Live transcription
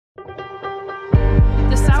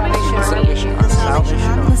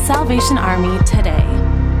Salvation Army today.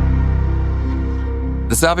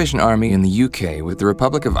 The Salvation Army in the UK with the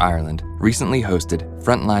Republic of Ireland recently hosted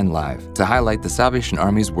Frontline Live to highlight the Salvation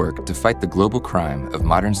Army's work to fight the global crime of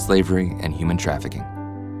modern slavery and human trafficking.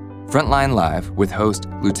 Frontline Live with host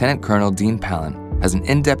Lieutenant Colonel Dean Pallin has an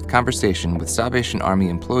in-depth conversation with Salvation Army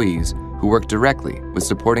employees who work directly with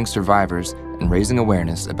supporting survivors and raising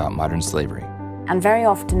awareness about modern slavery. And very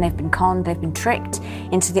often they've been conned, they've been tricked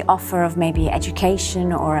into the offer of maybe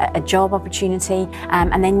education or a job opportunity,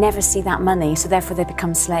 and they never see that money, so therefore they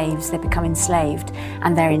become slaves, they become enslaved,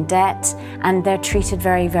 and they're in debt, and they're treated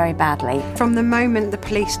very, very badly. From the moment the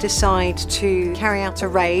police decide to carry out a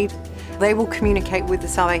raid, they will communicate with the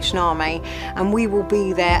Salvation Army, and we will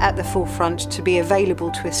be there at the forefront to be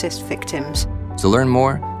available to assist victims. To learn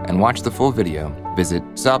more and watch the full video, visit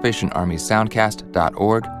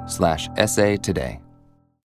salvationarmysoundcast.org/SA today.